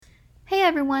Hey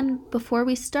everyone! Before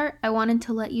we start, I wanted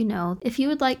to let you know if you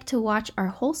would like to watch our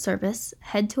whole service,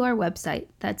 head to our website,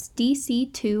 that's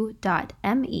dc2.me,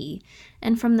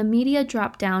 and from the media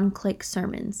drop-down, click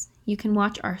sermons. You can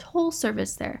watch our whole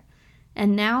service there.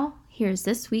 And now, here's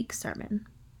this week's sermon.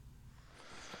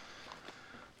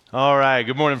 All right,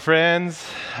 good morning, friends.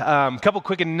 A couple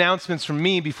quick announcements from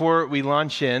me before we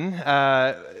launch in.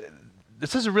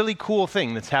 This is a really cool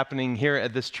thing that's happening here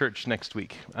at this church next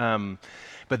week.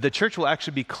 But the church will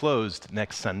actually be closed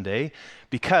next Sunday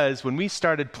because when we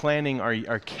started planning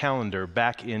our calendar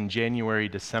back in January,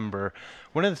 December,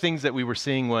 one of the things that we were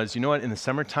seeing was, you know what, in the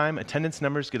summertime, attendance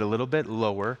numbers get a little bit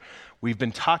lower. We've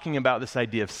been talking about this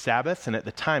idea of Sabbath, and at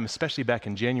the time, especially back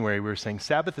in January, we were saying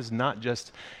Sabbath is not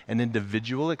just an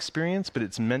individual experience, but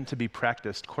it's meant to be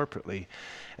practiced corporately.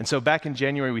 And so back in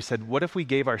January, we said, what if we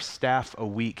gave our staff a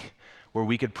week where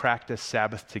we could practice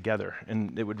Sabbath together,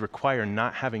 and it would require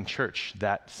not having church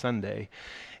that Sunday.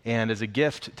 And as a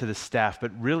gift to the staff,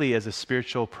 but really as a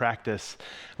spiritual practice,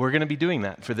 we're going to be doing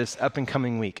that for this up and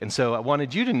coming week. And so I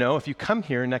wanted you to know, if you come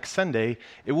here next Sunday,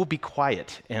 it will be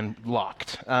quiet and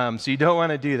locked. So you don't want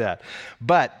to do that.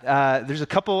 But there's a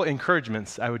couple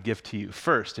encouragements I would give to you.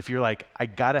 First, if you're like, I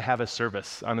got to have a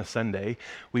service on a Sunday,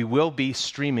 we will be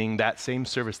streaming that same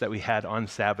service that we had on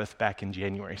Sabbath back in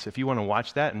January. So if you want to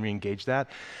watch that and re-engage that,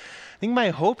 I think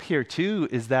my hope here too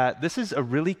is that this is a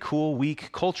really cool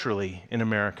week culturally in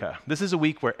America. This is a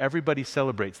week where everybody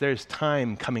celebrates. There's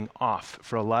time coming off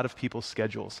for a lot of people's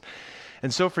schedules.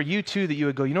 And so for you too, that you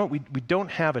would go, you know what, we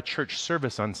don't have a church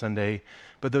service on Sunday,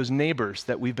 but those neighbors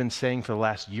that we've been saying for the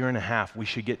last year and a half, we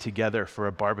should get together for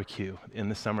a barbecue in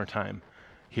the summertime.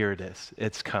 Here it is.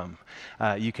 It's come.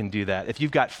 You can do that. If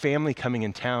you've got family coming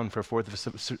in town for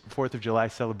 4th of July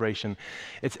celebration,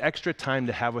 it's extra time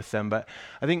to have with them. But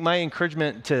I think my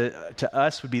encouragement to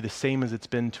us would be the same as it's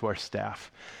been to our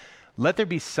staff. Let there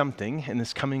be something in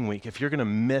this coming week. If you're going to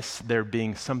miss there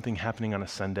being something happening on a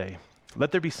Sunday,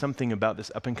 let there be something about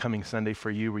this up and coming Sunday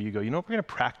for you where you go, you know what, we're going to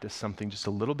practice something just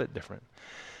a little bit different.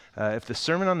 If the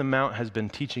Sermon on the Mount has been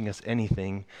teaching us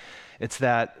anything, it's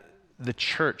that the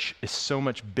church is so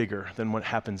much bigger than what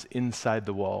happens inside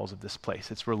the walls of this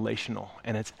place. It's relational,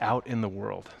 and it's out in the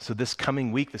world. So this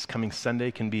coming week, this coming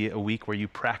Sunday can be a week where you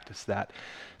practice that.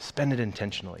 Spend it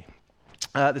intentionally.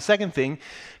 The second thing,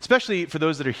 especially for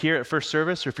those that are here at first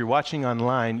service, or if you're watching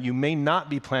online, you may not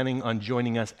be planning on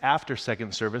joining us after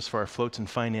second service for our floats and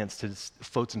finances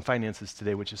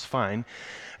today, which is fine.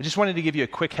 I just wanted to give you a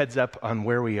quick heads up on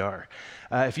where we are.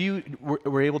 If you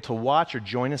were able to watch or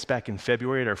join us back in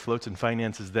February at our floats and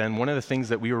finances, then one of the things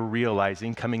that we were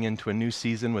realizing coming into a new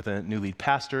season with a new lead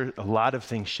pastor, a lot of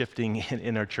things shifting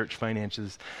in our church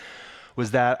finances,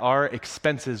 was that our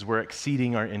expenses were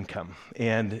exceeding our income.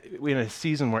 And in a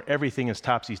season where everything is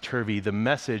topsy-turvy, the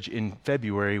message in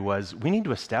February was, we need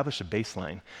to establish a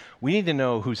baseline. We need to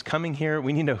know who's coming here,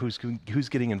 we need to know who's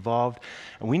getting involved,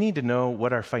 and we need to know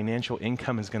what our financial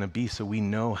income is going to be so we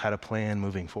know how to plan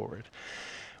moving forward.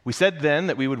 We said then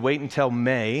that we would wait until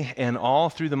May, and all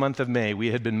through the month of May,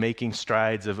 we had been making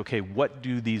strides of, okay, what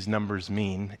do these numbers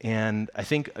mean? And I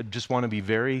think I just want to be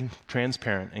very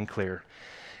transparent and clear.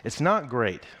 It's not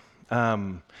great.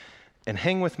 And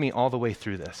hang with me all the way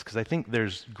through this, because I think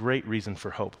there's great reason for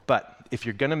hope. But if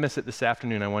you're going to miss it this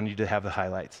afternoon, I want you to have the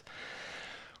highlights.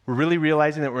 We're really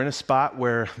realizing that we're in a spot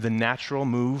where the natural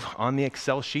move on the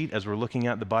Excel sheet, as we're looking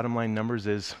at the bottom line numbers,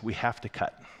 is we have to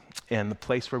cut. And the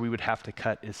place where we would have to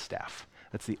cut is staff.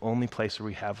 That's the only place where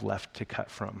we have left to cut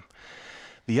from.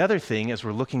 The other thing, as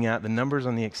we're looking at the numbers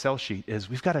on the Excel sheet, is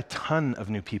we've got a ton of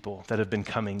new people that have been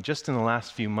coming just in the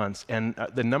last few months. And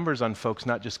the numbers on folks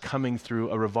not just coming through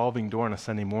a revolving door on a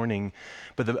Sunday morning,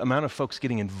 but the amount of folks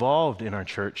getting involved in our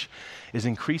church is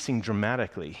increasing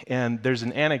dramatically. And there's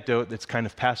an anecdote that's kind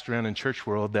of passed around in church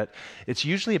world that it's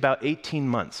usually about 18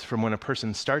 months from when a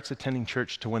person starts attending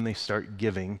church to when they start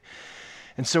giving.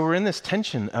 And so we're in this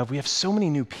tension of we have so many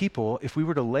new people. If we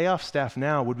were to lay off staff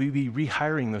now, would we be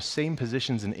rehiring those same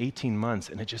positions in 18 months?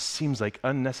 And it just seems like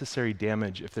unnecessary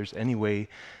damage if there's any way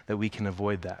that we can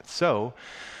avoid that. So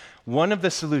one of the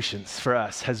solutions for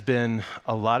us has been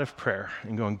a lot of prayer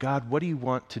and going, God, what do you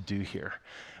want to do here?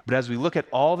 But as we look at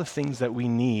all the things that we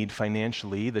need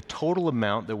financially, the total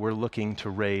amount that we're looking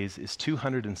to raise is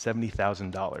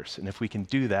 $270,000. And if we can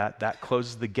do that, that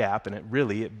closes the gap, and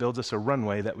it builds us a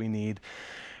runway that we need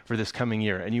for this coming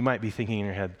year. And you might be thinking in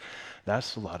your head,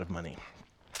 that's a lot of money.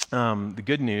 The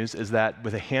good news is that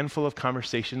with a handful of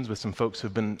conversations with some folks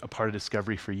who've been a part of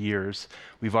Discovery for years,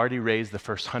 we've already raised the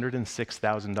first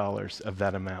 $106,000 of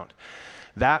that amount.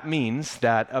 That means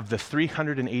that of the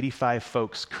 385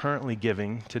 folks currently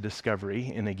giving to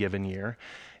Discovery in a given year,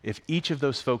 If each of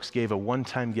those folks gave a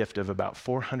one-time gift of about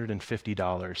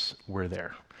 $450, we're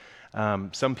there.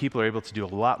 Some people are able to do a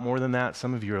lot more than that.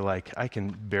 Some of you are like, I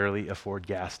can barely afford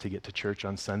gas to get to church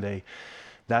on Sunday.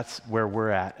 That's where we're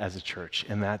at as a church,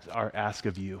 and that's our ask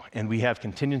of you. And we have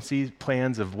contingency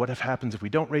plans of what happens if we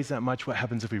don't raise that much, what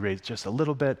happens if we raise just a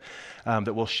little bit,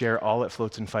 that we'll share all at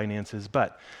Floats and Finances.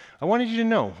 But I wanted you to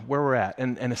know where we're at,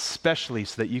 and especially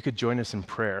so that you could join us in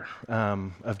prayer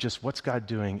of just what's God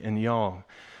doing. And y'all,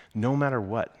 no matter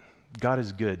what, God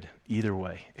is good either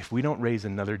way. If we don't raise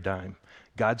another dime,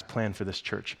 God's plan for this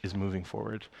church is moving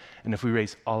forward. And if we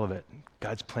raise all of it,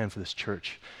 God's plan for this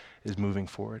church is moving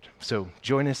forward. So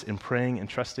join us in praying and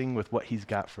trusting with what he's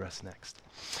got for us next.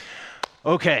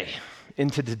 Okay,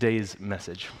 into today's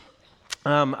message.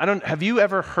 Have you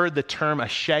ever heard the term a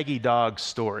shaggy dog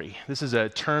story? This is a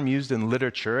term used in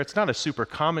literature. It's not a super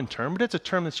common term, but it's a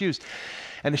term that's used.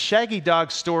 And a shaggy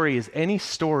dog story is any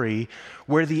story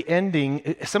where the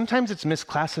ending, sometimes it's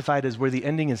misclassified as where the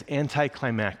ending is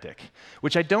anticlimactic,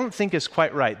 which I don't think is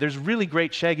quite right. There's really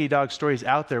great shaggy dog stories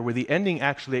out there where the ending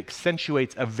actually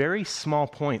accentuates a very small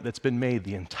point that's been made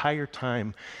the entire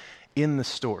time in the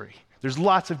story. There's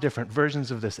lots of different versions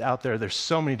of this out there. There's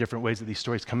so many different ways that these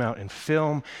stories come out in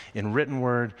film, in written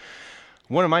word.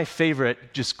 One of my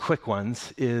favorite, just quick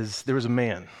ones, is there was a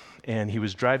man, and he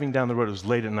was driving down the road. It was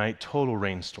late at night, total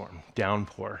rainstorm,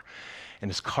 downpour,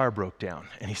 and his car broke down.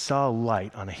 And he saw a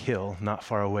light on a hill not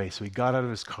far away, so he got out of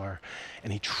his car,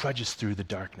 and he trudges through the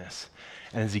darkness.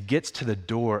 And as he gets to the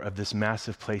door of this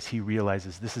massive place, he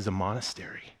realizes this is a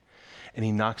monastery. And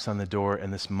he knocks on the door,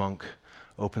 and this monk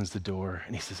opens the door,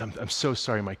 and he says, I'm so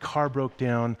sorry, my car broke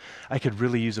down. I could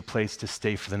really use a place to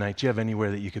stay for the night. Do you have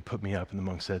anywhere that you could put me up? And the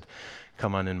monk said,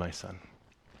 come on in, my son.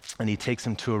 And he takes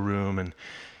him to a room, and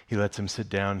he lets him sit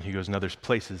down. He goes, now there's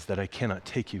places that I cannot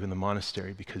take you in the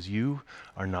monastery because you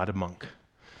are not a monk.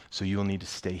 So you will need to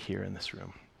stay here in this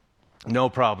room. No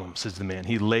problem, says the man.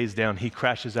 He lays down, he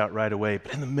crashes out right away.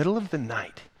 But in the middle of the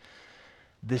night,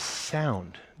 this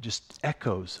sound just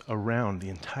echoes around the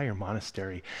entire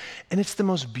monastery. And it's the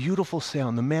most beautiful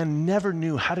sound. The man never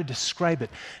knew how to describe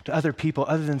it to other people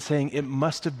other than saying it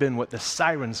must have been what the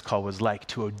siren's call was like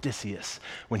to Odysseus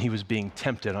when he was being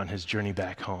tempted on his journey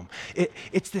back home.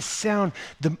 It's this sound,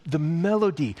 the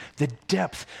melody, the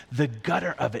depth, the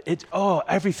gutter of it. It's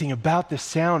everything about this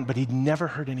sound, but he'd never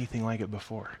heard anything like it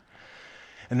before.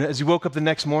 And as he woke up the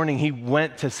next morning, he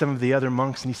went to some of the other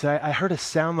monks and he said, I heard a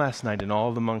sound last night. And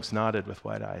all the monks nodded with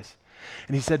wide eyes.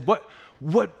 And he said,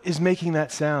 what is making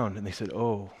that sound? And they said,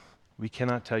 we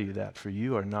cannot tell you that, for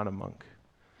you are not a monk.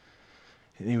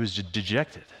 And he was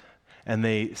dejected. And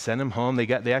they sent him home.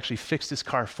 They actually fixed his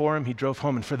car for him. He drove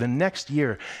home. And for the next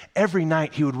year, every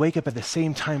night he would wake up at the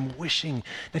same time wishing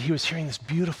that he was hearing this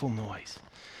beautiful noise.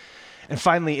 And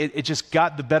finally, it just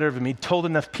got the better of him. He told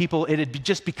enough people it had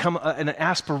just become an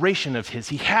aspiration of his.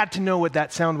 He had to know what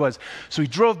that sound was. So he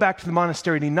drove back to the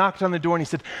monastery and he knocked on the door and he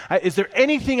said, is there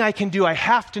anything I can do? I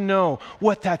have to know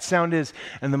what that sound is.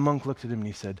 And the monk looked at him and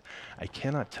he said, I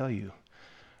cannot tell you,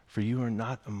 for you are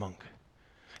not a monk.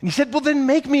 And he said, well, then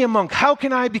make me a monk. How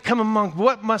can I become a monk?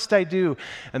 What must I do?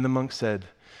 And the monk said,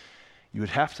 you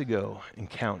would have to go and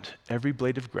count every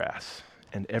blade of grass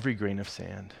and every grain of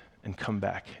sand and come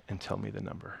back and tell me the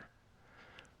number.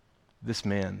 This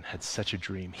man had such a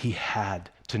dream. He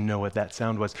had to know what that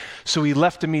sound was. So he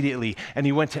left immediately and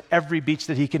he went to every beach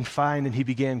that he can find and he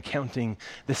began counting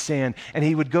the sand. And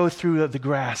he would go through the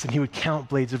grass and he would count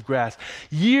blades of grass.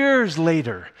 Years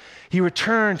later, he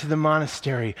returned to the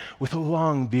monastery with a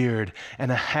long beard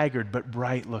and a haggard but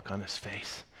bright look on his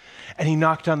face. And he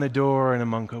knocked on the door and a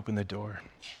monk opened the door.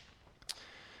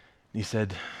 And he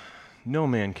said, no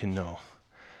man can know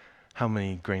how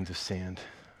many grains of sand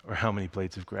or how many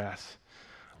blades of grass.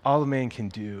 All a man can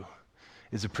do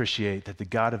is appreciate that the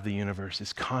God of the universe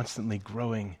is constantly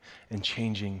growing and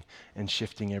changing and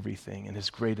shifting everything, and his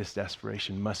greatest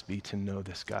aspiration must be to know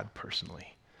this God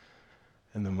personally.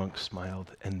 And the monk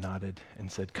smiled and nodded and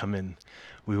said, come in,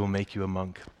 we will make you a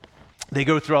monk. They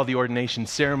go through all the ordination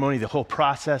ceremony, the whole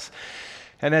process,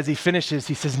 and as he finishes,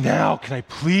 he says, now can I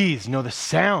please know the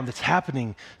sound that's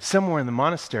happening somewhere in the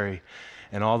monastery?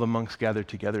 And all the monks gathered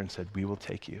together and said, we will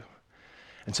take you.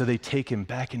 And so they take him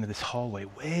back into this hallway,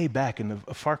 way back in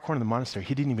the far corner of the monastery.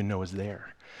 He didn't even know was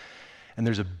there. And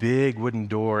there's a big wooden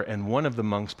door, and one of the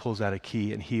monks pulls out a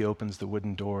key, and he opens the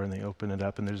wooden door, and they open it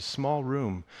up, and there's a small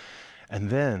room. And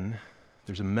then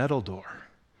there's a metal door.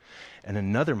 And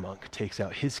another monk takes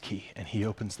out his key, and he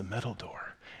opens the metal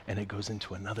door, and it goes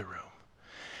into another room.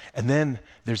 And then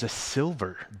there's a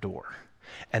silver door.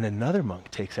 And another monk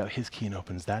takes out his key and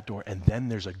opens that door, and then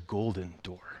there's a golden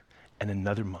door. and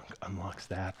another monk unlocks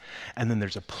that. And then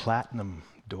there's a platinum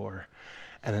door,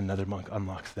 and another monk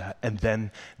unlocks that. And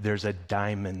then there's a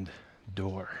diamond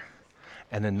door,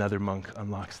 and another monk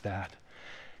unlocks that.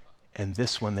 And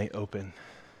this one they open,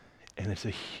 and it's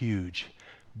a huge,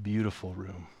 beautiful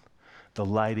room. The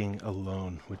lighting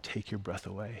alone would take your breath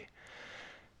away.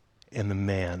 And the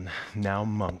man, now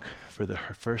monk, for the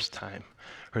first time,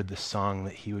 heard the song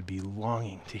that he would be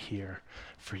longing to hear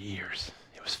for years.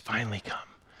 It was finally come.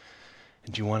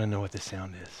 And do you want to know what the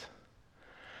sound is?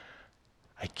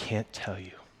 I can't tell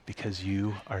you because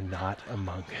you are not a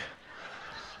monk.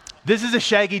 This is a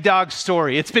Shaggy Dog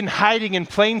story. It's been hiding in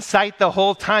plain sight the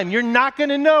whole time. You're not going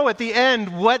to know at the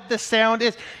end what the sound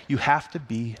is. You have to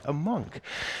be a monk.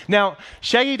 Now,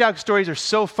 Shaggy Dog stories are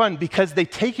so fun because they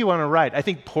take you on a ride. I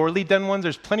think poorly done ones,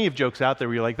 there's plenty of jokes out there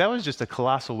where you're like, that was just a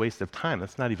colossal waste of time.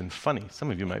 That's not even funny.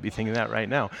 Some of you might be thinking that right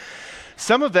now.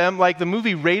 Some of them, like the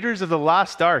movie Raiders of the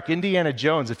Lost Ark, Indiana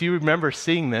Jones, if you remember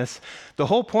seeing this, the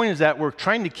whole point is that we're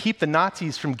trying to keep the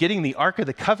Nazis from getting the Ark of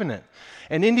the Covenant.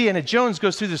 And Indiana Jones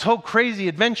goes through this whole crazy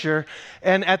adventure,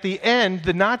 and at the end,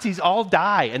 the Nazis all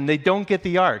die, and they don't get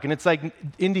the Ark. And it's like,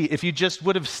 Indy, if you just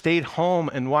would have stayed home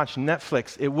and watched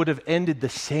Netflix, it would have ended the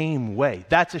same way.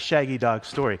 That's a Shaggy Dog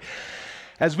story.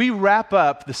 As we wrap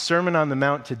up the Sermon on the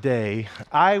Mount today,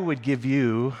 I would give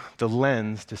you the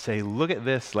lens to say, look at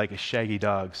this like a Shaggy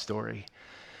Dog story.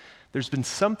 There's been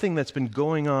something that's been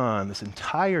going on this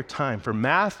entire time for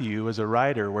Matthew as a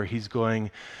writer where he's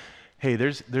going, hey,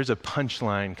 there's a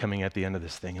punchline coming at the end of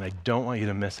this thing, and I don't want you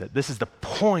to miss it. This is the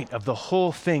point of the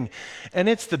whole thing. And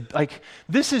it's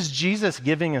this is Jesus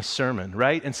giving a sermon,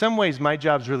 right? In some ways, my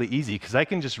job's really easy because I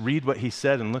can just read what he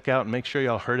said and look out and make sure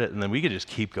y'all heard it, and then we could just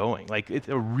keep going. It's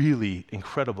a really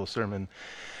incredible sermon.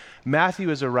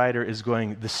 Matthew, as a writer, is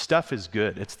going, the stuff is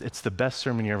good. It's the best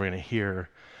sermon you're ever going to hear.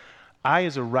 I,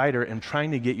 as a writer, am trying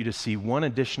to get you to see one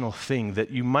additional thing that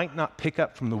you might not pick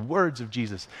up from the words of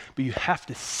Jesus, but you have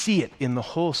to see it in the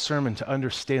whole sermon to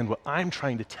understand what I'm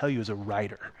trying to tell you as a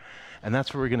writer. And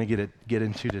that's what we're going to get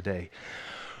into today.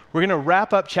 We're going to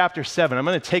wrap up chapter 7. I'm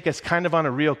going to take us kind of on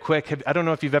a real quick. I don't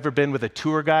know if you've ever been with a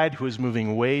tour guide who is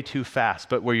moving way too fast,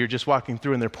 but where you're just walking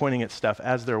through and they're pointing at stuff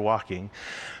as they're walking.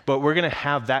 But we're going to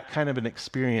have that kind of an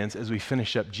experience as we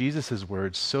finish up Jesus'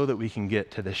 words so that we can get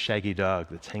to the shaggy dog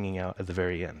that's hanging out at the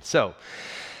very end. So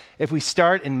if we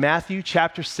start in Matthew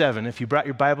chapter 7, if you brought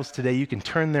your Bibles today, you can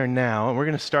turn there now. And we're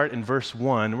going to start in verse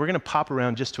 1. We're going to pop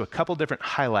around just to a couple different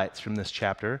highlights from this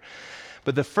chapter.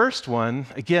 But the first one,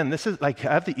 again, this is like,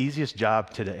 I have the easiest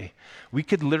job today. We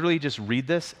could literally just read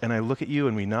this, and I look at you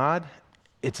and we nod.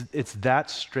 It's that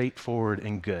straightforward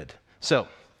and good. So,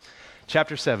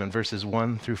 chapter 7, verses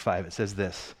 1 through 5, it says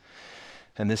this,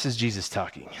 and this is Jesus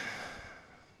talking.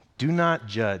 Do not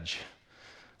judge,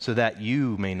 so that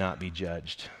you may not be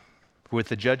judged. For with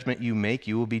the judgment you make,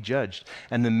 you will be judged,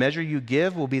 and the measure you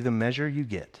give will be the measure you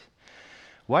get.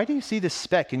 Why do you see the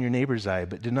speck in your neighbor's eye,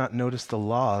 but do not notice the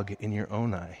log in your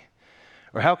own eye?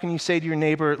 Or how can you say to your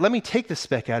neighbor, let me take the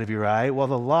speck out of your eye, while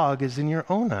the log is in your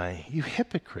own eye? You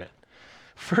hypocrite.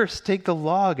 First take the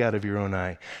log out of your own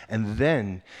eye, and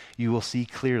then you will see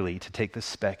clearly to take the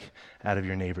speck out of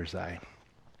your neighbor's eye.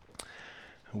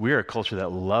 We're a culture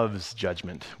that loves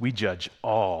judgment. We judge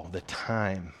all the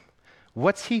time.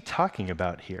 What's he talking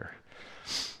about here?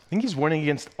 I think he's warning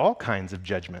against all kinds of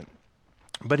judgment.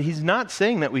 But he's not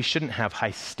saying that we shouldn't have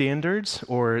high standards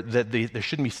or that there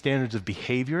shouldn't be standards of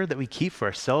behavior that we keep for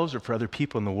ourselves or for other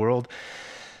people in the world.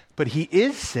 But he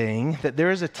is saying that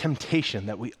there is a temptation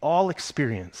that we all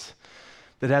experience,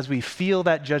 that as we feel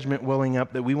that judgment welling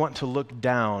up, that we want to look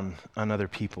down on other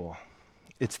people.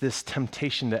 It's this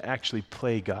temptation to actually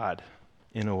play God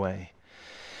in a way.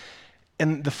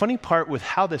 And the funny part with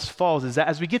how this falls is that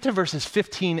as we get to verses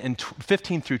 15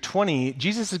 through 20,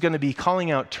 Jesus is going to be calling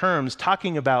out terms,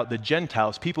 talking about the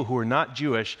Gentiles, people who are not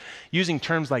Jewish, using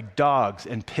terms like dogs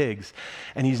and pigs.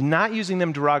 And he's not using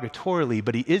them derogatorily,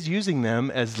 but he is using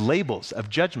them as labels of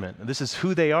judgment. This is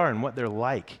who they are and what they're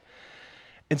like.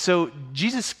 And so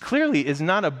Jesus clearly is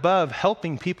not above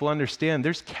helping people understand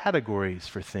there's categories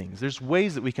for things. There's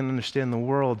ways that we can understand the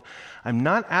world. I'm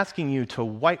not asking you to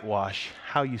whitewash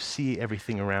how you see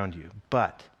everything around you,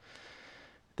 but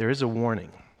there is a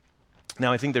warning.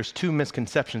 Now, I think there's two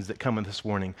misconceptions that come with this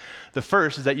warning. The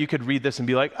first is that you could read this and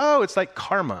be like, oh, it's like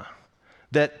karma,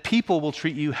 that people will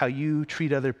treat you how you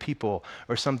treat other people,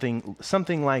 or something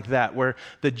like that, where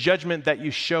the judgment that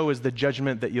you show is the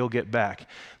judgment that you'll get back.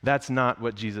 That's not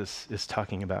what Jesus is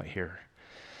talking about here.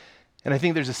 And I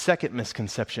think there's a second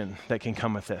misconception that can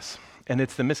come with this, and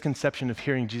it's the misconception of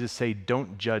hearing Jesus say,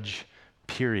 don't judge,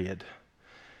 period.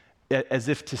 as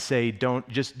if to say, don't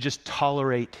just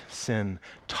tolerate sin,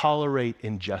 tolerate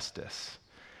injustice.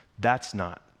 That's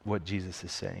not what Jesus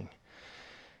is saying.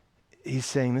 He's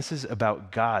saying this is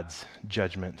about God's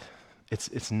judgment.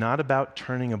 It's not about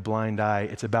turning a blind eye.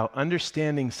 It's about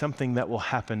understanding something that will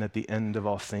happen at the end of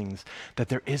all things, that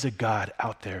there is a God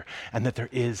out there and that there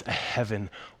is a heaven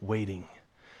waiting.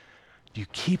 Do you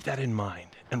keep that in mind?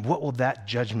 And what will that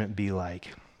judgment be like?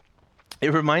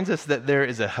 It reminds us that there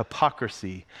is a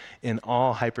hypocrisy in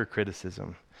all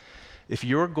hypercriticism. If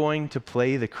you're going to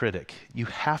play the critic, you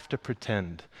have to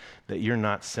pretend that you're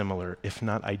not similar, if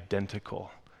not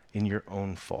identical, in your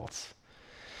own faults.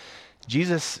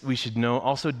 Jesus, we should know,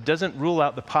 also doesn't rule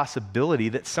out the possibility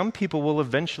that some people will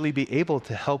eventually be able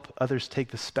to help others take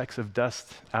the specks of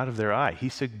dust out of their eye. He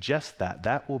suggests that.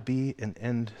 That will be an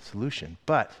end solution.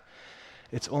 But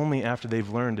it's only after they've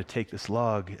learned to take this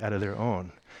log out of their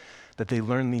own that they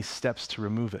learn these steps to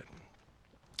remove it.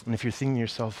 And if you're thinking to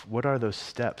yourself, what are those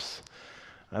steps?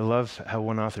 I love how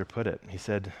one author put it. He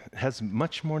said, it has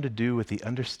much more to do with the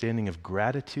understanding of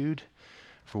gratitude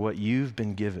for what you've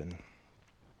been given.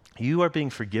 You are being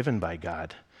forgiven by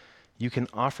God. You can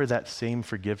offer that same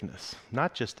forgiveness,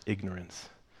 not just ignorance,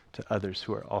 to others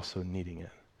who are also needing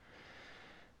it.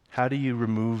 How do you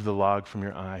remove the log from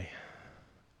your eye?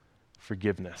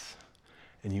 Forgiveness.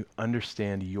 And you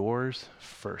understand yours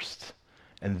first,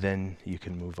 and then you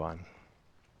can move on.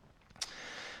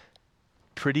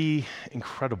 Pretty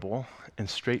incredible and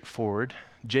straightforward.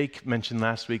 Jake mentioned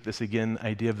last week this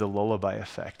idea of the lullaby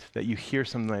effect, that you hear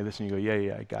something like this and you go,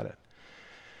 yeah, I got it.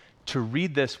 To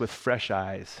read this with fresh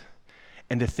eyes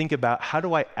and to think about, how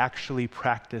do I actually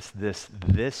practice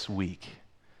this week?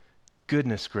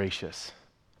 Goodness gracious,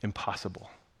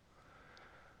 impossible.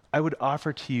 I would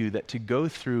offer to you that to go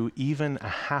through even a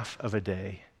half of a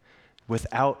day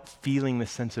without feeling the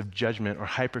sense of judgment or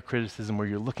hypercriticism where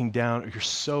you're looking down or you're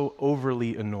so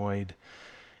overly annoyed,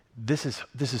 this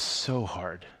is so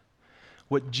hard.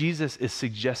 What Jesus is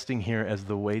suggesting here as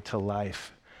the way to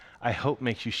life, I hope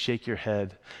makes you shake your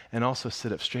head and also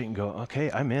sit up straight and go, okay,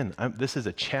 I'm in. This is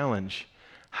a challenge.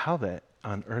 How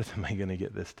on earth am I going to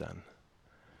get this done?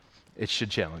 It should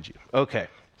challenge you. Okay.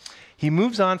 He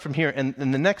moves on from here, and in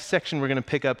the next section we're going to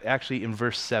pick up actually in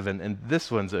verse 7, and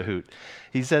this one's a hoot.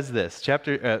 He says this,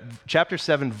 chapter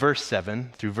 7, verse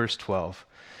 7 through verse 12.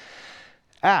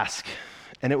 Ask,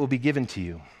 and it will be given to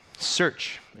you.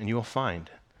 Search, and you will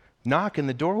find. Knock, and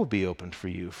the door will be opened for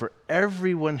you. For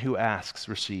everyone who asks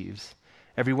receives.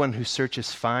 Everyone who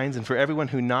searches finds, and for everyone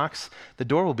who knocks, the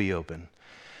door will be open.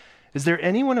 Is there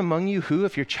anyone among you who,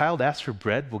 if your child asks for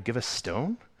bread, will give a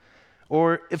stone?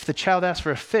 Or if the child asks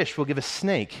for a fish, will give a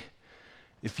snake?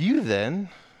 If you then,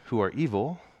 who are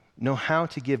evil, know how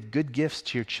to give good gifts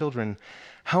to your children,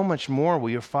 how much more will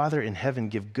your Father in heaven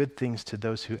give good things to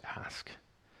those who ask?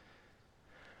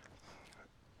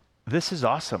 This is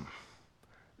awesome.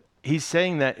 He's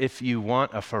saying that if you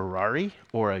want a Ferrari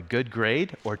or a good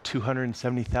grade or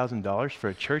 $270,000 for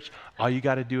a church, all you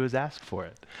got to do is ask for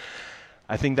it.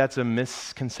 I think that's a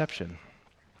misconception.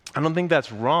 I don't think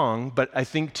that's wrong, but I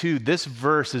think too, this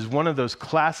verse is one of those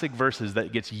classic verses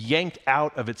that gets yanked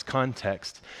out of its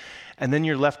context. And then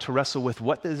you're left to wrestle with,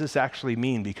 what does this actually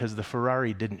mean? Because the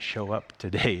Ferrari didn't show up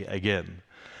today again.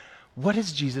 What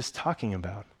is Jesus talking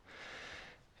about?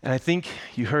 And I think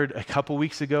you heard a couple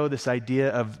weeks ago this idea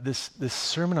of this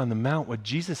Sermon on the Mount. What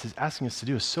Jesus is asking us to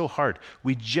do is so hard.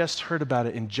 We just heard about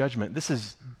it in judgment. This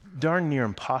is darn near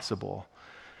impossible.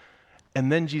 And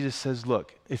then Jesus says,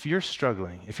 look, if you're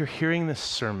struggling, if you're hearing this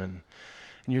sermon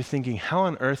and you're thinking, how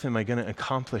on earth am I going to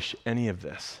accomplish any of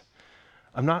this?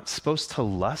 I'm not supposed to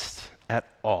lust at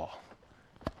all.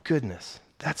 Goodness,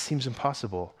 that seems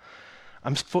impossible.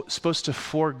 I'm supposed to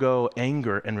forego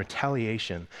anger and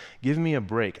retaliation. Give me a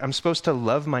break. I'm supposed to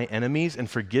love my enemies and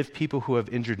forgive people who have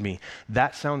injured me.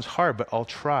 That sounds hard, but I'll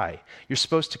try. You're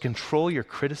supposed to control your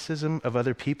criticism of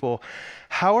other people.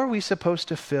 How are we supposed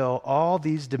to fill all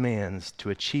these demands to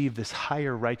achieve this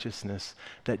higher righteousness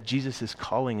that Jesus is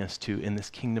calling us to in this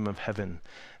kingdom of heaven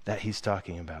that he's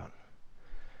talking about?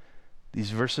 These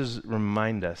verses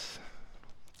remind us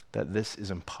that this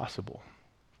is impossible.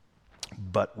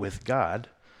 But with God,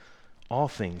 all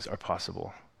things are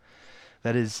possible.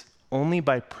 That is, only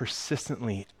by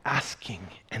persistently asking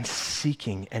and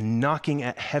seeking and knocking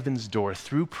at heaven's door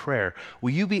through prayer will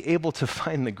you be able to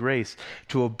find the grace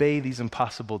to obey these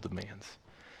impossible demands.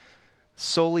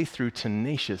 Solely through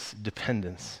tenacious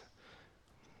dependence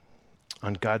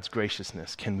on God's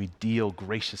graciousness can we deal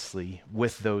graciously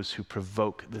with those who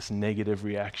provoke this negative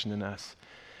reaction in us.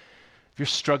 If you're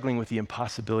struggling with the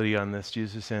impossibility on this,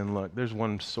 Jesus is saying, look, there's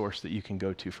one source that you can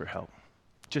go to for help.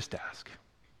 Just ask.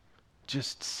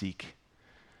 just seek.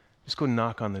 Just go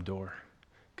knock on the door,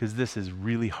 because this is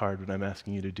really hard what I'm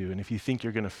asking you to do. And if you think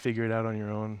you're going to figure it out on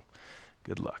your own,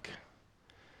 good luck.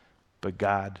 But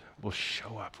God will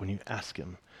show up when you ask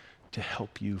him to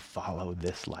help you follow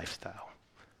this lifestyle.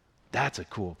 That's a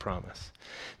cool promise.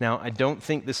 Now, I don't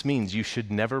think this means you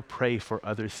should never pray for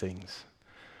other things.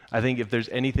 I think if there's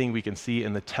anything we can see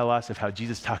in the telos of how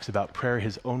Jesus talks about prayer,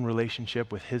 his own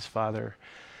relationship with his Father,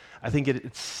 I think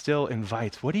it still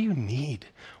invites, what do you need?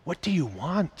 What do you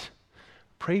want?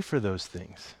 Pray for those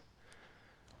things.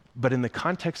 But in the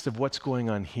context of what's going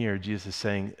on here, Jesus is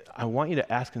saying, I want you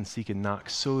to ask and seek and knock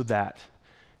so that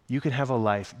you can have a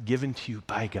life given to you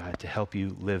by God to help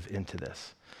you live into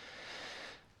this.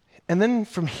 And then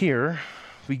from here,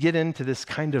 we get into this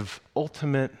kind of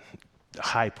ultimate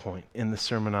high point in the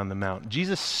Sermon on the Mount.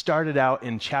 Jesus started out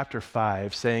in chapter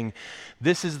 5 saying,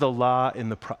 this is the law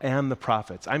and the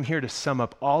prophets. I'm here to sum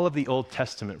up all of the Old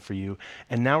Testament for you.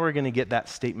 And now we're going to get that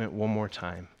statement one more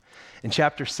time. In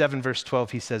chapter 7, verse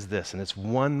 12, he says this, and it's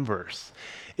one verse.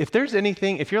 If there's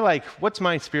anything, if you're like, what's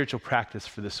my spiritual practice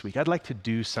for this week? I'd like to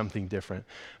do something different.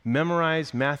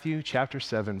 Memorize Matthew chapter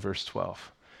 7, verse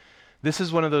 12. This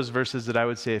is one of those verses that I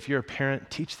would say, if you're a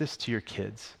parent, teach this to your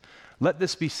kids. Let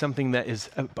this be something that is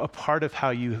a part of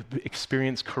how you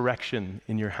experience correction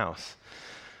in your house.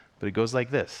 But it goes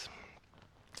like this.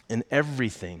 In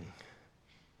everything,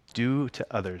 do to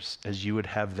others as you would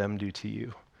have them do to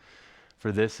you.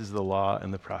 For this is the law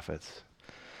and the prophets.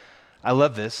 I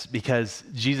love this because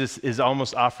Jesus is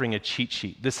almost offering a cheat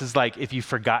sheet. This is like if you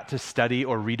forgot to study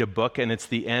or read a book and it's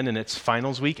the end and it's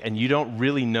finals week and you don't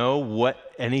really know what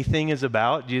anything is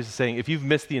about. Jesus is saying, if you've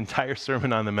missed the entire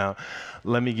Sermon on the Mount,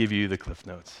 let me give you the Cliff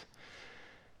Notes.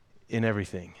 In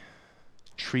everything,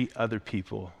 treat other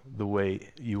people the way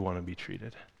you want to be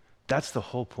treated. That's the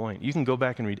whole point. You can go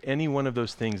back and read any one of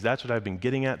those things. That's what I've been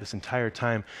getting at this entire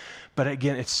time. But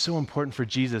again, it's so important for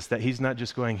Jesus that he's not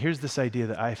just going, here's this idea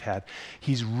that I've had.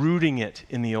 He's rooting it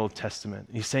in the Old Testament.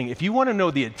 He's saying, if you want to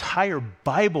know the entire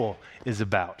Bible is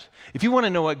about, if you want to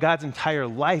know what God's entire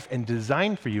life and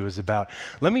design for you is about,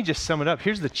 let me just sum it up.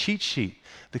 Here's the cheat sheet,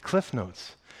 the Cliff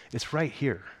Notes. It's right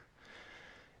here.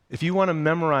 If you want to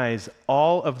memorize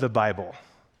all of the Bible,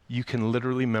 you can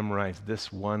literally memorize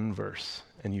this one verse.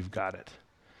 And you've got it.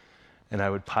 And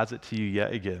I would posit to you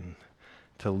yet again,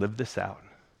 to live this out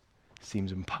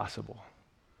seems impossible.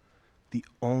 The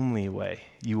only way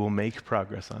you will make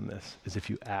progress on this is if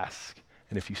you ask,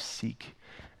 and if you seek,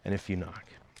 and if you knock.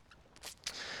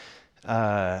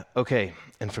 Okay,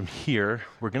 and from here,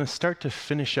 we're going to start to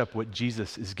finish up what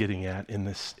Jesus is getting at in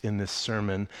this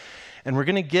sermon. And we're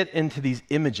going to get into these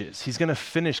images. He's going to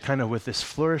finish kind of with this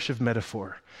flourish of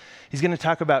metaphor. He's going to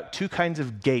talk about two kinds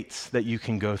of gates that you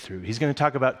can go through. He's going to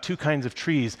talk about two kinds of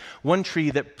trees, one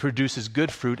tree that produces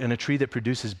good fruit and a tree that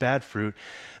produces bad fruit,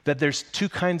 that there's two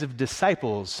kinds of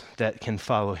disciples that can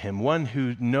follow him, one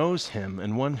who knows him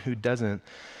and one who doesn't.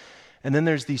 And then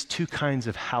there's these two kinds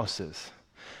of houses.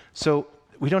 So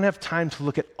we don't have time to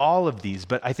look at all of these,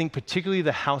 but I think particularly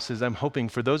the houses, I'm hoping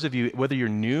for those of you, whether you're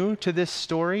new to this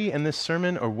story and this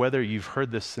sermon or whether you've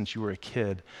heard this since you were a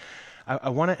kid, I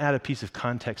want to add a piece of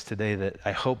context today that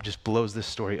I hope just blows this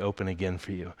story open again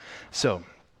for you. So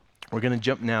we're going to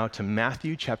jump now to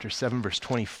Matthew chapter 7, verse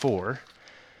 24.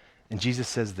 And Jesus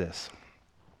says this,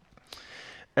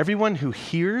 everyone who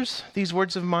hears these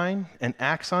words of mine and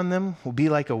acts on them will be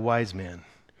like a wise man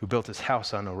who built his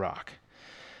house on a rock.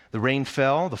 The rain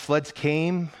fell, the floods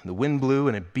came, the wind blew,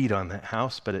 and it beat on that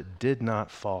house, but it did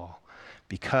not fall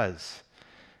because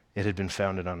it had been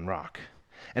founded on rock.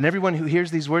 And everyone who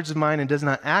hears these words of mine and does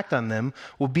not act on them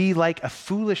will be like a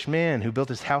foolish man who built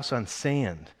his house on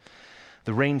sand.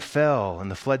 The rain fell, and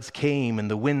the floods came,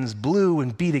 and the winds blew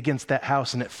and beat against that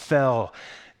house, and it fell,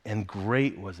 and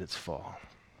great was its fall.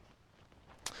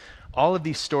 All of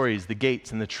these stories, the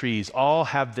gates and the trees, all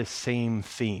have this same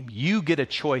theme. You get a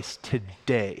choice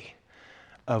today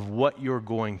of what you're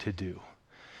going to do.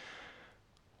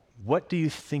 What do you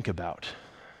think about?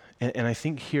 And I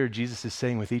think here Jesus is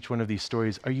saying with each one of these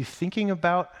stories, are you thinking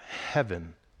about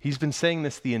heaven? He's been saying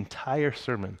this the entire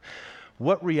sermon.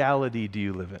 What reality do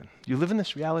you live in? You live in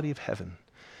this reality of heaven.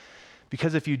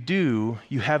 Because if you do,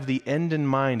 you have the end in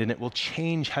mind and it will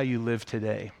change how you live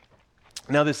today.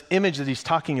 Now, this image that he's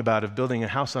talking about of building a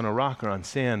house on a rock or on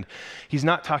sand, he's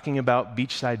not talking about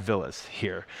beachside villas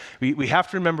here. We have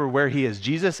to remember where he is.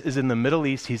 Jesus is in the Middle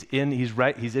East. He's in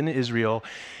Israel.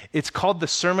 It's called the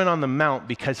Sermon on the Mount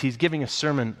because he's giving a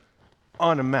sermon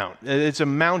on a mount. It's a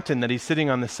mountain that he's sitting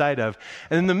on the side of.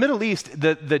 And in the Middle East,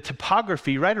 the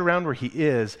topography right around where he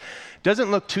is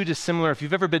doesn't look too dissimilar if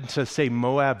you've ever been to, say,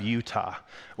 Moab, Utah,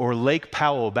 or Lake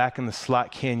Powell back in the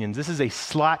Slot Canyons. This is a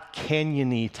slot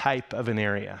canyon-y type of an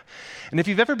area. And if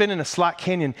you've ever been in a slot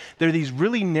canyon, there are these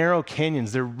really narrow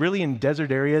canyons. They're really in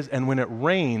desert areas, and when it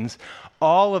rains,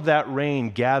 all of that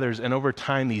rain gathers, and over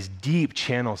time, these deep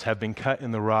channels have been cut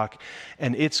in the rock,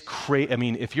 and it's crazy. I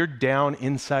mean, if you're down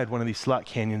inside one of these slot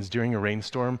canyons during a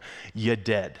rainstorm, you're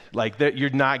dead. Like,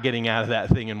 you're not getting out of that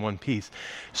thing in one piece.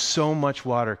 So much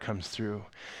water comes through.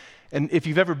 And if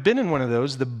you've ever been in one of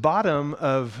those, the bottom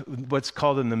of what's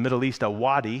called in the Middle East a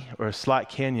wadi, or a slot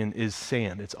canyon, is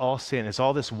sand. It's all sand. It's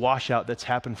all this washout that's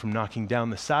happened from knocking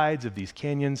down the sides of these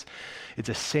canyons. It's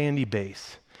a sandy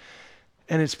base.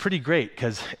 And it's pretty great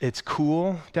because it's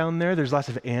cool down there. There's lots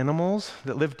of animals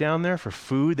that live down there for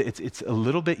food. It's a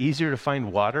little bit easier to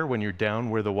find water when you're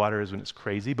down where the water is when it's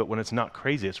crazy, but when it's not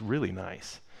crazy, it's really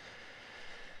nice.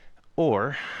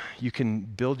 Or you can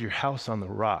build your house on the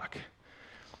rock,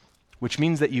 which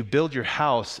means that you build your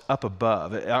house up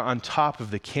above, on top of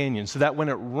the canyon, so that when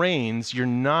it rains, you're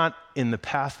not in the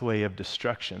pathway of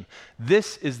destruction.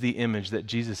 This is the image that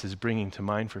Jesus is bringing to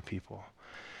mind for people.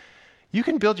 You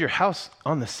can build your house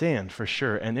on the sand for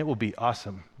sure, and it will be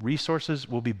awesome. Resources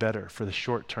will be better for the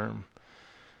short term.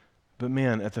 But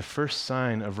man, at the first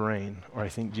sign of rain, or I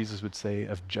think Jesus would say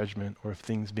of judgment or of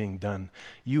things being done,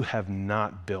 you have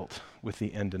not built with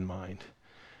the end in mind,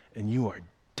 and you are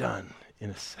done in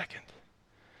a second.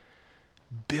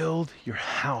 Build your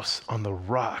house on the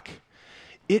rock.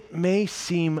 It may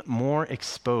seem more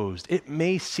exposed. It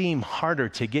may seem harder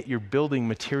to get your building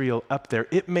material up there.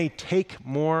 It may take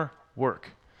more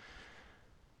work.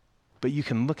 But you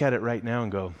can look at it right now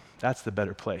and go, that's the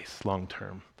better place long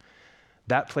term.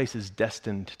 That place is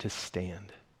destined to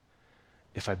stand.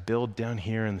 If I build down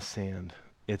here in the sand,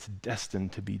 it's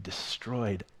destined to be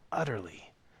destroyed utterly.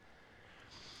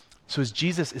 So as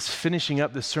Jesus is finishing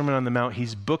up the Sermon on the Mount,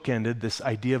 he's bookended this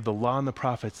idea of the law and the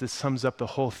prophets. This sums up the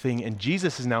whole thing. And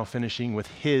Jesus is now finishing with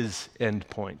his end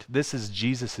point. This is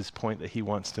Jesus' point that he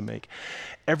wants to make.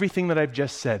 Everything that I've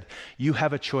just said, you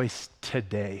have a choice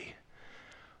today.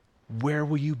 Where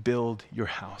will you build your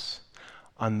house?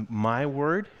 On my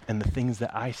word and the things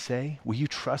that I say? Will you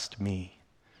trust me?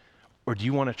 Or do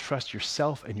you want to trust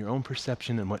yourself and your own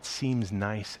perception and what seems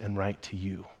nice and right to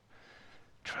you?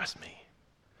 Trust me.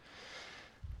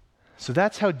 So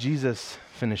that's how Jesus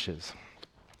finishes.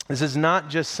 This is not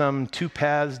just some two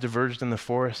paths diverged in the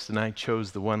forest and I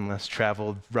chose the one less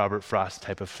traveled Robert Frost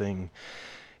type of thing.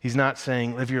 He's not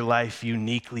saying live your life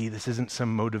uniquely. This isn't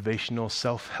some motivational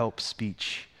self-help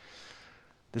speech.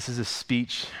 This is a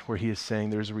speech where he is saying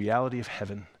there's a reality of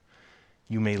heaven.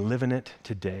 You may live in it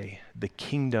today. The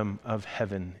kingdom of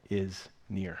heaven is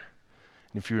near.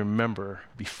 And if you remember,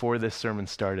 before this sermon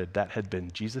started, that had been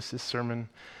Jesus' sermon.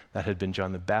 That had been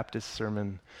John the Baptist's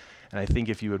sermon. And I think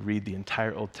if you would read the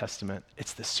entire Old Testament,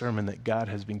 it's the sermon that God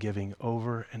has been giving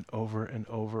over and over and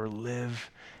over. Live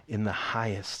in the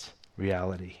highest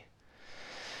reality.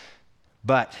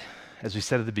 But, as we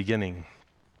said at the beginning,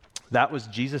 that was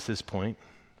Jesus' point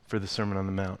for the Sermon on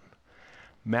the Mount.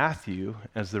 Matthew,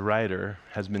 as the writer,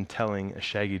 has been telling a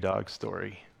shaggy dog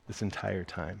story this entire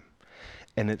time.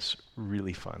 And it's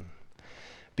really fun.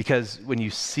 Because when you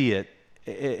see it,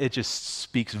 it just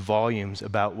speaks volumes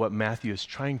about what Matthew is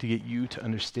trying to get you to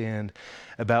understand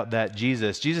about that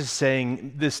Jesus. Jesus is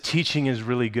saying, this teaching is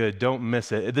really good. Don't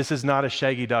miss it. This is not a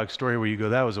shaggy dog story where you go,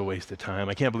 that was a waste of time.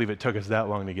 I can't believe it took us that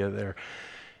long to get there.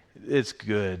 It's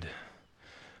good.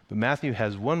 But Matthew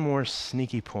has one more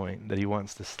sneaky point that he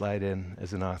wants to slide in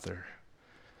as an author.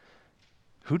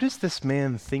 Who does this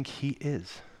man think he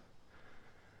is?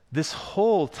 This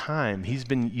whole time, he's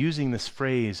been using this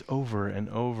phrase over and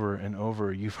over and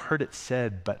over. You've heard it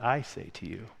said, but I say to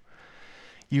you.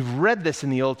 You've read this in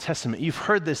the Old Testament. You've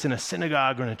heard this in a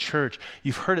synagogue or in a church.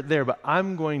 You've heard it there, but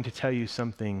I'm going to tell you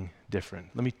something different.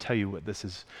 Let me tell you what this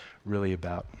is really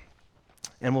about.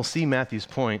 And we'll see Matthew's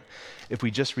point if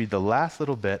we just read the last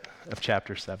little bit of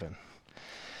chapter 7.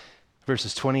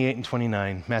 Verses 28 and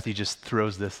 29, Matthew just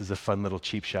throws this as a fun little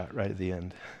cheap shot right at the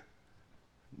end.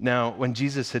 Now, when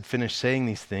Jesus had finished saying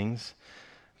these things,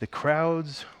 the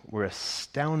crowds were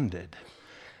astounded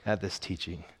at this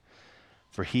teaching,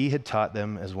 for he had taught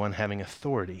them as one having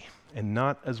authority and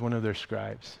not as one of their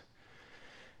scribes.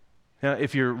 Now,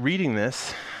 if you're reading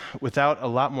this without a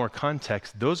lot more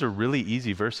context, those are really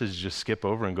easy verses to just skip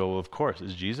over and go, well, of course,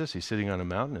 it's Jesus. He's sitting on a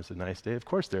mountain. It's a nice day. Of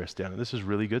course they're astounded. This is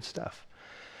really good stuff.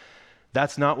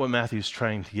 That's not what Matthew's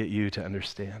trying to get you to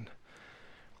understand.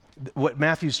 What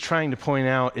Matthew's trying to point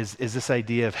out is this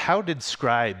idea of how did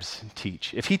scribes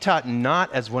teach? If he taught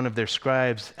not as one of their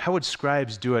scribes, how would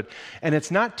scribes do it? And it's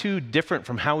not too different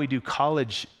from how we do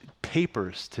college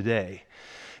papers today.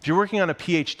 If you're working on a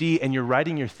PhD and you're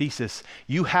writing your thesis,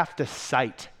 you have to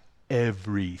cite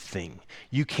everything.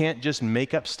 You can't just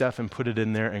make up stuff and put it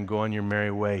in there and go on your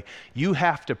merry way. You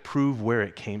have to prove where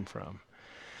it came from.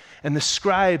 And the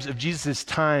scribes of Jesus'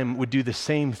 time would do the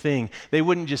same thing. They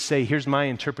wouldn't just say, here's my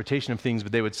interpretation of things,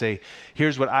 but they would say,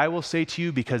 here's what I will say to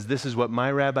you because this is what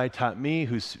my rabbi taught me,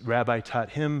 whose rabbi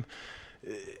taught him.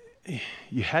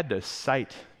 You had to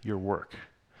cite your work.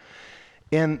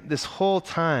 And this whole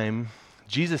time,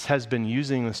 Jesus has been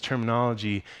using this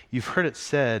terminology. You've heard it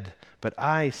said, but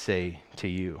I say to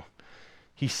you.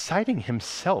 He's citing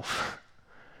himself.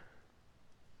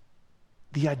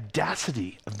 The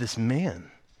audacity of this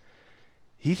man.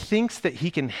 He thinks that he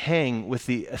can hang with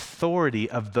the authority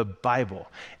of the Bible.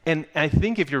 And I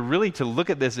think if you're really to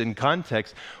look at this in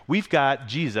context, we've got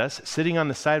Jesus sitting on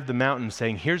the side of the mountain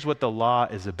saying, here's what the law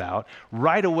is about.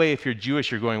 Right away, if you're Jewish,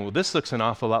 you're going, well, this looks an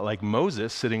awful lot like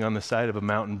Moses sitting on the side of a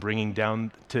mountain bringing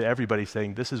down to everybody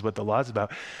saying, this is what the law is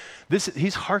about.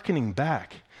 He's hearkening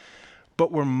back.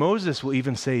 But where Moses will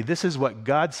even say, this is what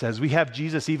God says, we have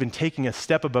Jesus even taking a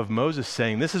step above Moses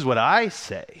saying, this is what I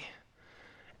say.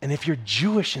 And if you're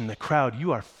Jewish in the crowd,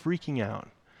 you are freaking out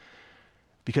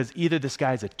because either this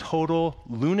guy's a total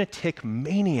lunatic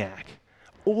maniac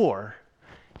or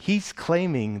he's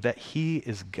claiming that he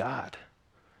is God.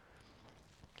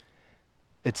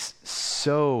 It's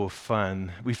so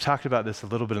fun. We've talked about this a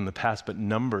little bit in the past, but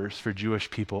numbers for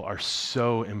Jewish people are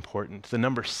so important. The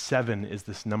number 7 is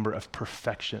this number of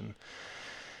perfection.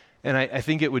 And I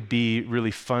think it would be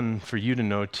really fun for you to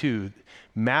know too.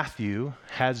 Matthew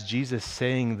has Jesus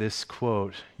saying this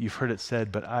quote, you've heard it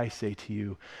said, but I say to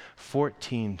you,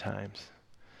 14 times.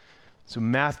 So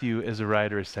Matthew as a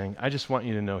writer is saying, I just want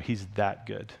you to know he's that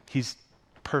good. He's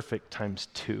perfect times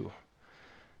 2.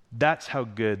 That's how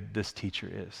good this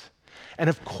teacher is. And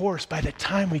of course, by the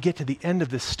time we get to the end of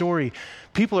this story,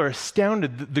 people are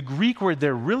astounded. The Greek word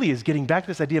there really is getting back to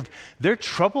this idea of they're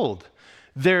troubled.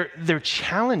 They're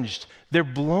challenged. They're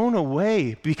blown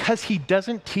away because he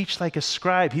doesn't teach like a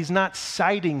scribe. He's not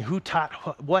citing who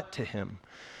taught what to him.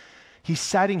 He's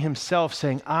citing himself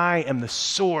saying, I am the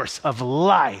source of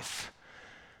life.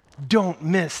 Don't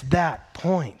miss that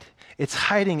point. It's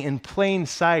hiding in plain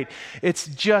sight. It's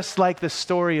just like the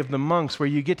story of the monks where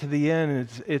you get to the end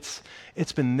and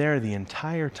it's been there the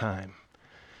entire time.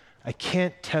 I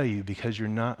can't tell you because you're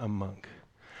not a monk.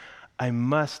 I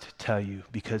must tell you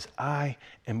because I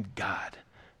am God.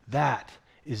 That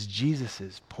is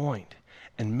Jesus' point.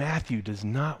 And Matthew does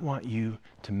not want you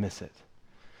to miss it.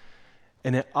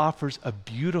 And it offers a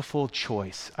beautiful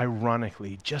choice,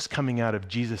 ironically, just coming out of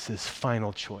Jesus'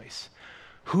 final choice.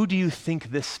 Who do you think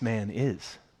this man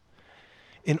is?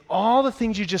 In all the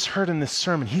things you just heard in this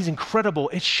sermon, he's incredible.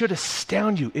 It should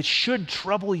astound you. It should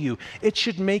trouble you. It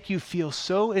should make you feel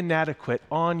so inadequate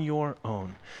on your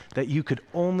own that you could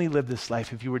only live this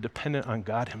life if you were dependent on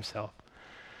God himself.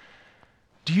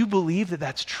 Do you believe that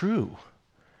that's true?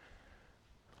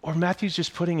 Or Matthew's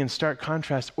just putting in stark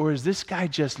contrast, or is this guy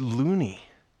just loony?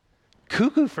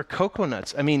 Cuckoo for cocoa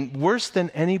nuts. I mean, worse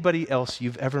than anybody else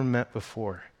you've ever met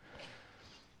before.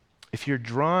 If you're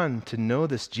drawn to know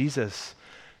this Jesus,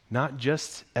 not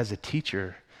just as a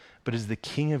teacher, but as the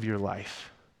king of your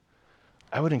life,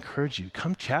 I would encourage you,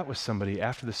 come chat with somebody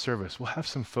after the service. We'll have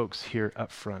some folks here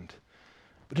up front.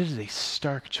 But it is a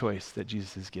stark choice that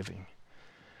Jesus is giving.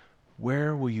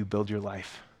 Where will you build your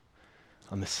life?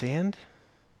 On the sand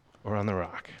or on the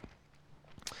rock?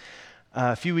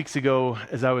 A few weeks ago,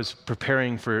 as I was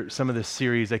preparing for some of this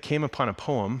series, I came upon a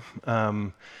poem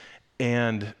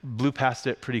and blew past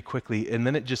it pretty quickly, and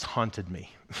then it just haunted me.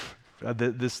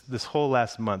 This whole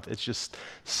last month, it's just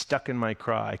stuck in my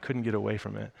craw. I couldn't get away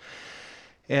from it.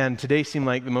 And today seemed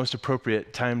like the most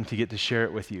appropriate time to get to share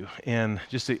it with you. And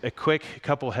just a quick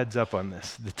couple heads up on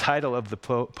this. The title of the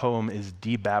poem is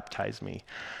Debaptize Me.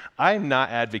 I'm not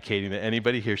advocating that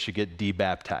anybody here should get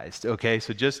debaptized, okay?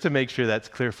 So just to make sure that's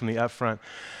clear from the upfront.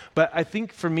 But I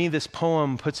think for me, this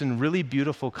poem puts in really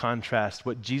beautiful contrast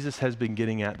what Jesus has been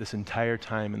getting at this entire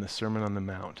time in the Sermon on the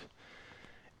Mount.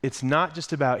 It's not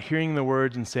just about hearing the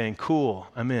words and saying, cool,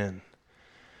 I'm in.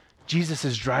 Jesus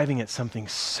is driving at something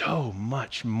so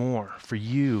much more for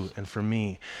you and for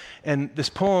me. And this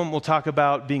poem will talk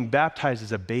about being baptized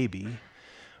as a baby,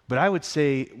 but I would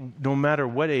say no matter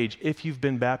what age, if you've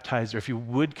been baptized or if you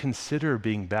would consider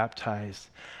being baptized,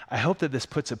 I hope that this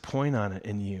puts a point on it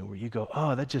in you where you go,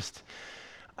 oh,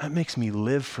 that makes me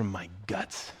live from my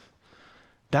guts.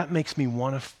 That makes me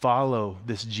want to follow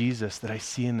this Jesus that I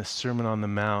see in the Sermon on the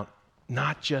Mount,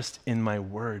 not just in my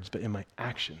words, but in my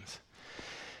actions.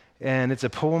 And it's a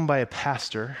poem by a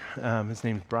pastor. His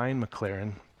name's Brian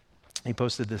McLaren. He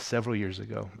posted this several years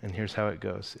ago, and here's how it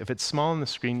goes. If it's small on the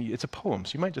screen, it's a poem,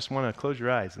 so you might just want to close your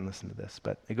eyes and listen to this,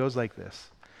 but it goes like this.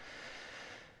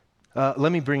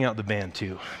 Let me bring out the band,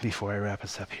 too, before I wrap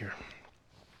us up here.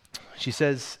 He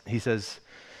says,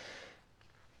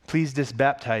 "Please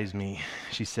disbaptize me,"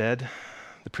 she said.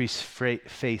 The priest's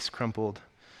face crumpled.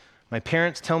 "My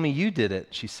parents tell me you did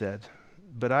it," she said,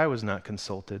 "but I was not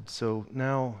consulted, so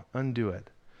now undo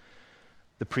it."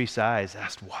 The priest's eyes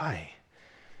asked, "Why?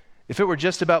 If it were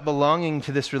just about belonging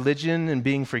to this religion and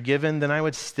being forgiven, then I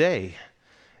would stay.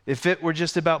 If it were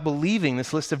just about believing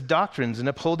this list of doctrines and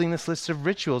upholding this list of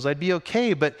rituals, I'd be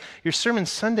okay, but your sermon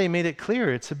Sunday made it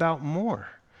clear it's about more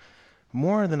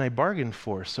than I bargained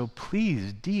for, so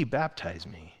please de-baptize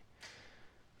me."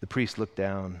 The priest looked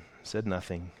down, said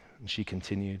nothing, and she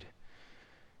continued,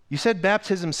 "You said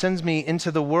baptism sends me into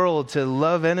the world to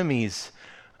love enemies.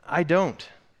 I don't,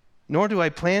 nor do I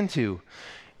plan to.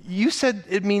 You said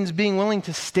it means being willing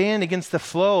to stand against the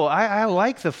flow. I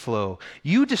like the flow.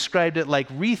 You described it like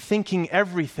rethinking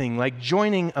everything, like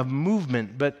joining a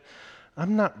movement, but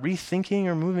I'm not rethinking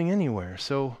or moving anywhere,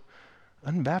 so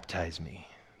unbaptize me,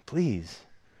 please."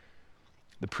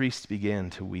 The priest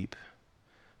began to weep.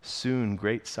 Soon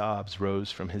great sobs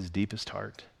rose from his deepest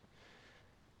heart.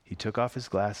 He took off his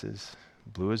glasses,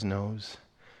 blew his nose,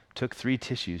 took 3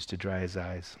 tissues to dry his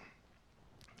eyes.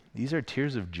 "These are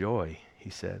tears of joy," he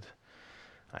said.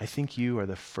 "I think you are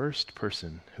the first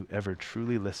person who ever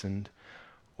truly listened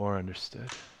or understood."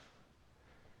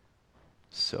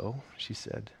 "So," she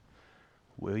said,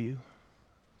 "will you,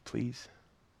 please?"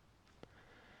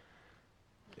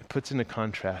 It puts into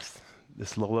contrast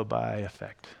this lullaby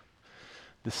effect,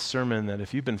 this sermon that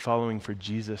if you've been following for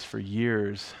Jesus for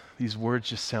years, these words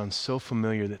just sound so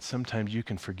familiar that sometimes you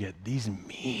can forget these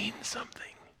mean something.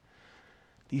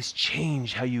 These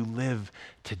change how you live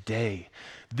today.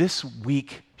 This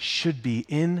week should be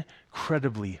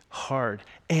incredibly hard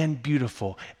and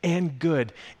beautiful and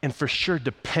good and for sure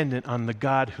dependent on the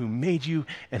God who made you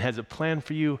and has a plan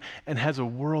for you and has a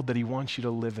world that he wants you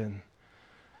to live in.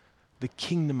 The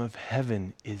kingdom of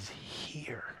heaven is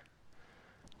here.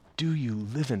 Do you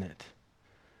live in it?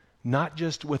 Not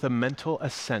just with a mental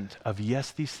assent of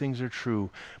yes, these things are true,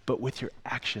 but with your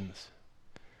actions.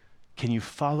 Can you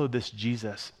follow this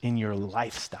Jesus in your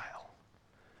lifestyle?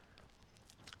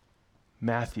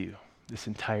 Matthew, this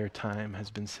entire time, has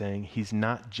been saying he's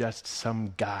not just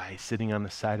some guy sitting on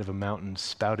the side of a mountain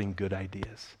spouting good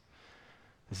ideas.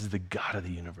 This is the God of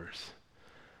the universe.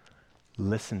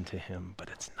 Listen to him, but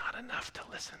it's not enough to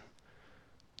listen.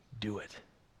 Do it.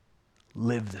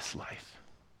 Live this life.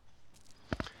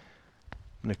 I'm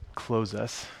going to close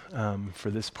us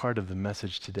for this part of the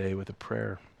message today with a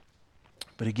prayer.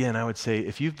 But again, I would say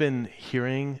if you've been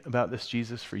hearing about this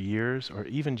Jesus for years, or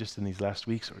even just in these last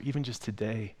weeks, or even just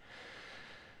today,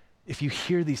 if you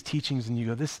hear these teachings and you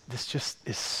go, this just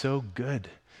is so good.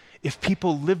 If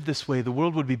people lived this way, the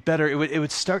world would be better. It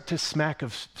would start to smack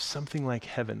of something like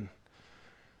heaven.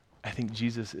 I think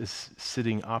Jesus is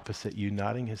sitting opposite you,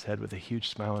 nodding his head with a huge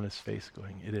smile on his face,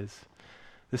 going, "It is.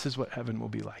 This is what heaven will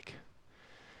be like."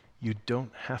 You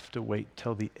don't have to wait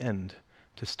till the end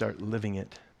to start living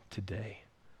it today.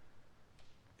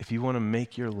 If you want to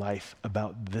make your life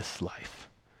about this life,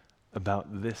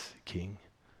 about this King,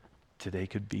 today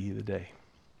could be the day.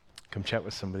 Come chat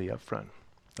with somebody up front.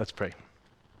 Let's pray.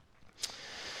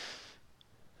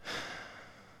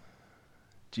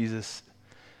 Jesus,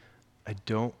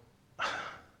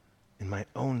 in my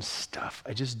own stuff,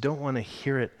 I just don't want to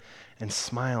hear it and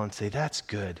smile and say, "That's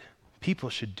good. People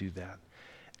should do that,"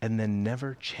 and then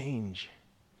never change.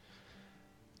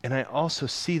 And I also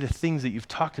see the things that you've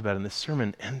talked about in this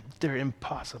sermon, and they're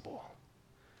impossible.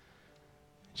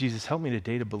 Jesus, help me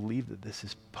today to believe that this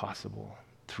is possible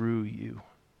through you.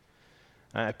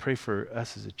 I pray for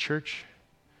us as a church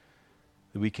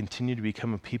that we continue to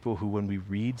become a people who, when we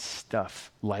read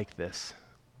stuff like this,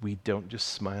 we don't just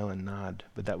smile and nod,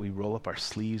 but that we roll up our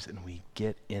sleeves and we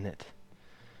get in it.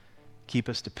 Keep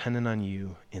us dependent on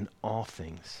you in all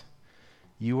things.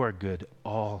 You are good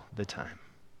all the time.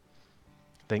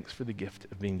 Thanks for the gift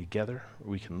of being together where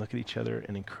we can look at each other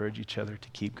and encourage each other to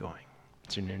keep going.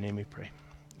 It's in your name we pray.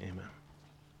 Amen.